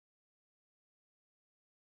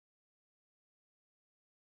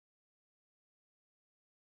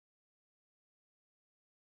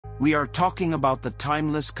We are talking about the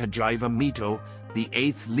timeless Cagiva Mito, the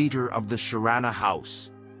 8th liter of the Sharana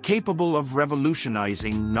house, capable of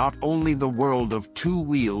revolutionizing not only the world of two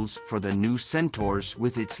wheels for the new Centaurs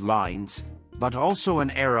with its lines, but also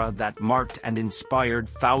an era that marked and inspired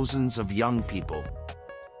thousands of young people.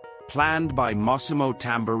 Planned by Massimo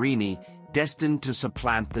Tamburini, destined to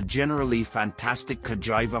supplant the generally fantastic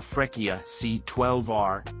Cagiva Freccia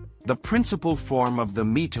C12R, the principal form of the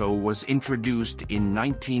Mito was introduced in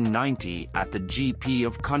 1990 at the GP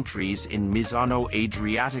of Countries in Misano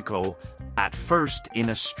Adriatico, at first in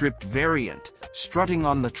a stripped variant, strutting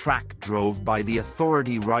on the track drove by the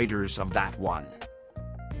authority riders of that one.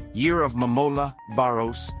 Year of Momola,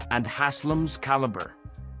 Barros, and Haslam's caliber.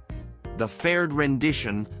 The fared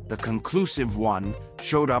rendition, the conclusive one,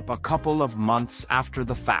 showed up a couple of months after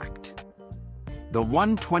the fact. The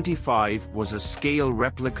 125 was a scale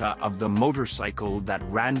replica of the motorcycle that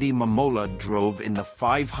Randy Momola drove in the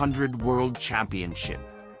 500 World Championship.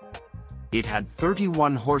 It had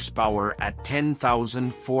 31 horsepower at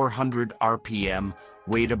 10,400 RPM,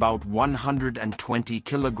 weighed about 120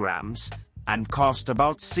 kilograms, and cost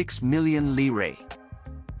about 6 million lire.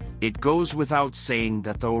 It goes without saying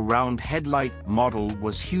that the round headlight model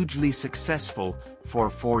was hugely successful. For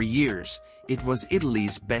 4 years, it was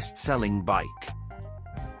Italy's best-selling bike.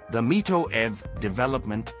 The Mito EV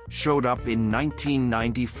development showed up in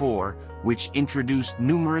 1994, which introduced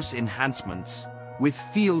numerous enhancements, with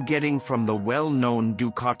feel getting from the well-known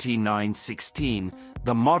Ducati 916,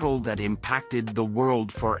 the model that impacted the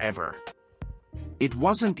world forever. It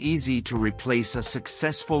wasn't easy to replace a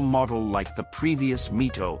successful model like the previous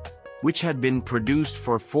Mito, which had been produced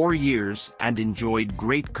for 4 years and enjoyed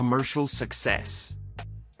great commercial success.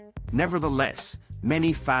 Nevertheless,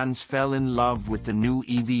 many fans fell in love with the new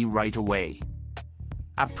EV right away.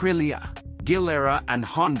 Aprilia, Gilera and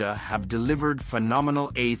Honda have delivered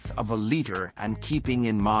phenomenal 1/8 of a liter, and keeping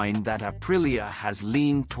in mind that Aprilia has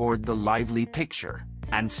leaned toward the lively picture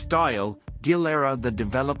and style, Gilera the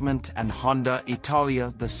development and Honda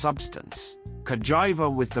Italia the substance.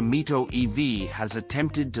 Cagiva with the Mito EV has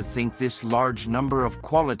attempted to think this large number of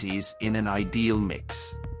qualities in an ideal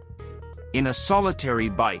mix. In a solitary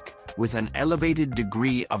bike, with an elevated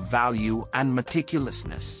degree of value and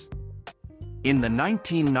meticulousness. In the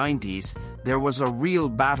 1990s, there was a real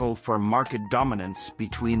battle for market dominance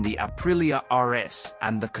between the Aprilia RS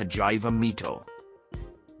and the Cagiva Mito.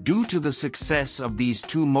 Due to the success of these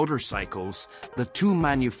two motorcycles, the two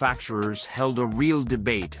manufacturers held a real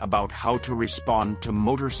debate about how to respond to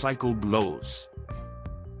motorcycle blows.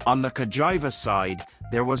 On the Cagiva side,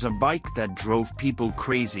 there was a bike that drove people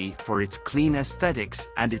crazy for its clean aesthetics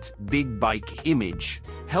and its big bike image,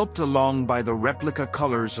 helped along by the replica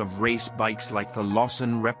colors of race bikes like the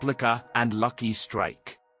Lawson Replica and Lucky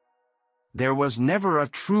Strike. There was never a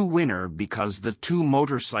true winner because the two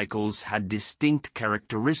motorcycles had distinct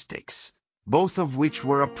characteristics, both of which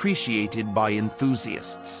were appreciated by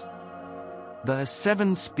enthusiasts. The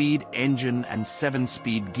 7-speed engine and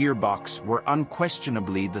 7-speed gearbox were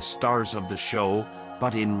unquestionably the stars of the show,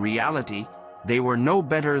 but in reality, they were no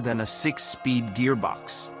better than a 6-speed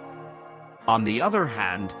gearbox. On the other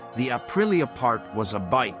hand, the Aprilia part was a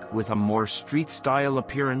bike with a more street-style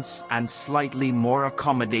appearance and slightly more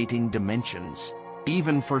accommodating dimensions,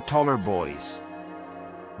 even for taller boys.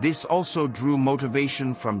 This also drew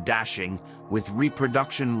motivation from dashing, with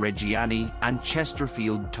reproduction Reggiani and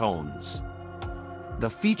Chesterfield tones. The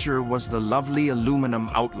feature was the lovely aluminum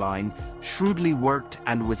outline, shrewdly worked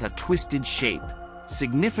and with a twisted shape,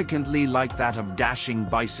 significantly like that of dashing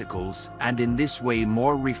bicycles, and in this way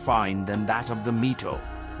more refined than that of the Mito.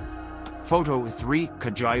 Photo 3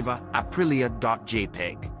 Cagiva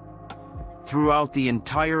Aprilia.jpg. Throughout the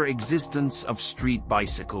entire existence of street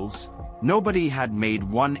bicycles, nobody had made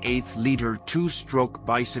 1/8 liter 2-stroke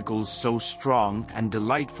bicycles so strong and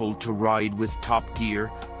delightful to ride with top gear,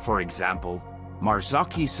 for example,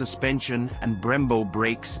 Marzocchi suspension and Brembo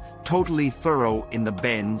brakes, totally thorough in the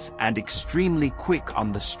bends and extremely quick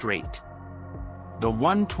on the straight. The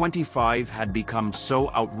 125 had become so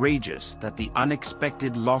outrageous that the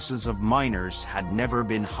unexpected losses of miners had never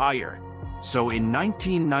been higher, so in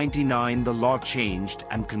 1999 the law changed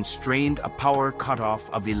and constrained a power cutoff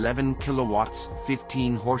of 11 kilowatts,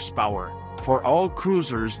 15 horsepower, for all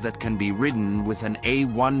cruisers that can be ridden with an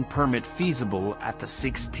A1 permit feasible at the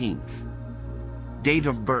 16th. Date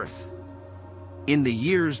of birth. In the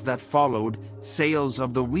years that followed, sales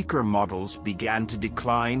of the weaker models began to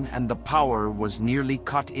decline and the power was nearly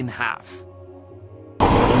cut in half.